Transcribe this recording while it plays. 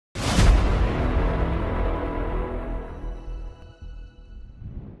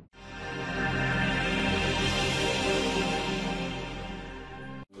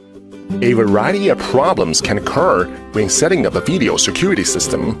A variety of problems can occur when setting up a video security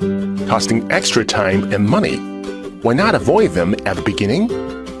system, costing extra time and money. Why not avoid them at the beginning?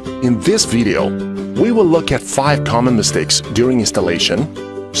 In this video, we will look at 5 common mistakes during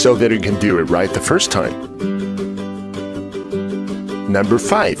installation so that you can do it right the first time. Number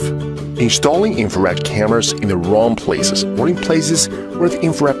 5. Installing infrared cameras in the wrong places or in places where the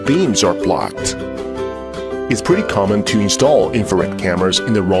infrared beams are blocked. It's pretty common to install infrared cameras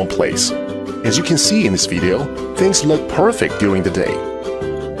in the wrong place. As you can see in this video, things look perfect during the day.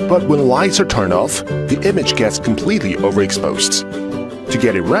 But when lights are turned off, the image gets completely overexposed. To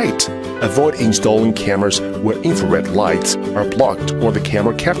get it right, avoid installing cameras where infrared lights are blocked or the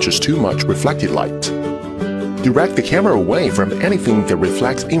camera captures too much reflected light. Direct the camera away from anything that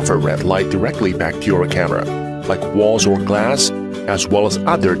reflects infrared light directly back to your camera, like walls or glass, as well as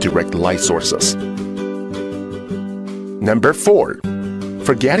other direct light sources. Number 4.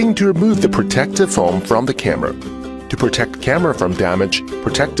 Forgetting to remove the protective film from the camera. To protect the camera from damage,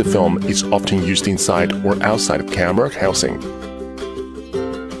 protective film is often used inside or outside of camera housing.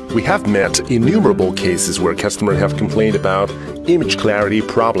 We have met innumerable cases where customers have complained about image clarity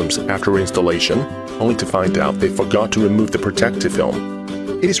problems after installation, only to find out they forgot to remove the protective film.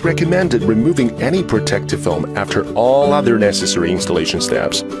 It is recommended removing any protective film after all other necessary installation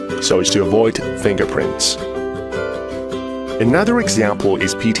steps, so as to avoid fingerprints. Another example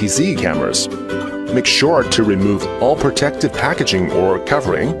is PTZ cameras. Make sure to remove all protective packaging or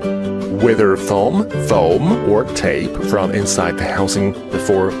covering, whether foam, or tape, from inside the housing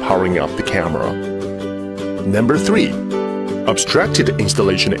before powering up the camera. Number 3. Obstructed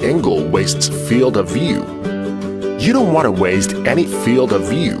installation angle wastes field of view. You don't want to waste any field of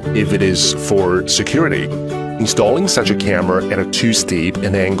view if it is for security. Installing such a camera at a too steep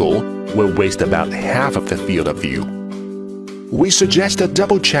an angle will waste about half of the field of view. We suggest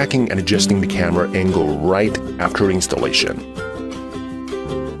double-checking and adjusting the camera angle right after installation.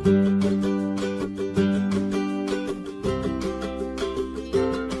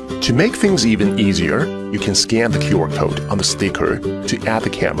 To make things even easier, you can scan the QR code on the sticker to add the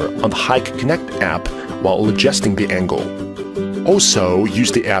camera on the Hikvision app while adjusting the angle. Also,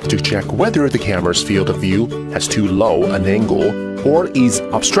 use the app to check whether the camera's field of view has too low an angle or is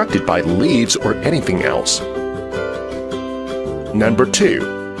obstructed by leaves or anything else. Number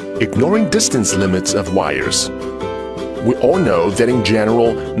 2. Ignoring distance limits of wires. We all know that in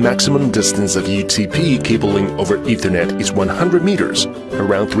general, maximum distance of UTP cabling over Ethernet is 100 meters,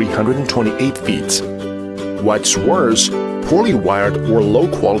 around 328 feet. What's worse, poorly wired or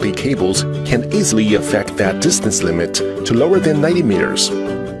low-quality cables can easily affect that distance limit to lower than 90 meters.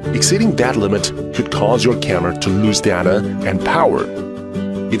 Exceeding that limit could cause your camera to lose data and power.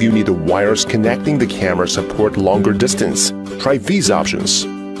 If you need the wires connecting the camera support longer distance, try these options.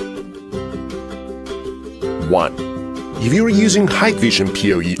 1. If you are using Hikvision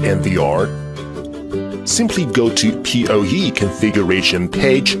PoE and VR, simply go to PoE configuration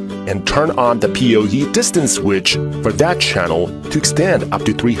page and turn on the PoE distance switch for that channel to extend up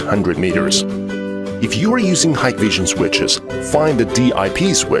to 300 meters. If you are using Hikvision switches, find the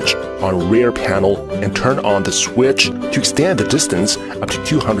DIP switch on rear panel and turn on the switch to extend the distance up to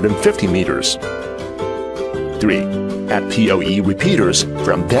 250 meters. 3. Add PoE repeaters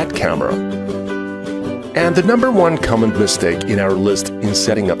from that camera. And the number 1 common mistake in our list in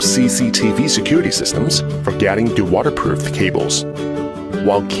setting up CCTV security systems, forgetting to waterproof the cables.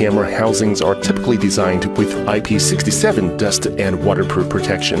 While camera housings are typically designed with IP67 dust and waterproof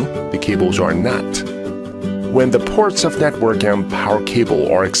protection, the cables are not. When the ports of network and power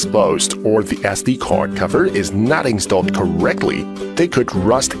cable are exposed or the SD card cover is not installed correctly, they could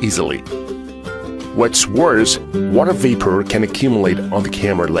rust easily. What's worse, water vapor can accumulate on the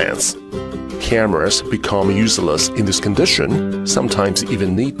camera lens. Cameras become useless in this condition, sometimes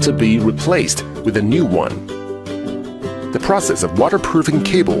even need to be replaced with a new one. The process of waterproofing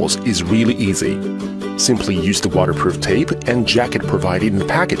cables is really easy. Simply use the waterproof tape and jacket provided in the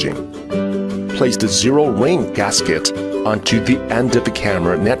packaging. Place the zero-ring gasket onto the end of the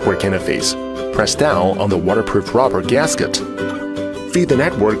camera network interface. Press down on the waterproof rubber gasket. Feed the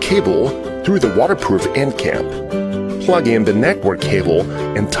network cable through the waterproof end cap. Plug in the network cable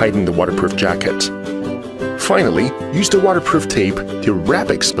and tighten the waterproof jacket. Finally, use the waterproof tape to wrap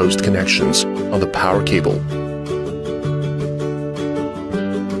exposed connections on the power cable.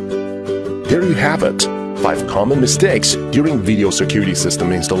 There you have it, 5 common mistakes during video security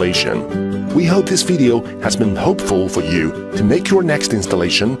system installation. We hope this video has been helpful for you to make your next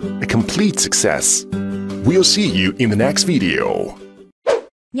installation a complete success. We'll see you in the next video.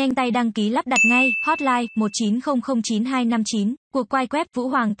 Nhanh tay đăng ký lắp đặt ngay, hotline 19009259, cuộc quay web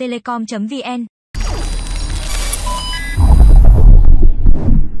vuhoangtelecom.vn.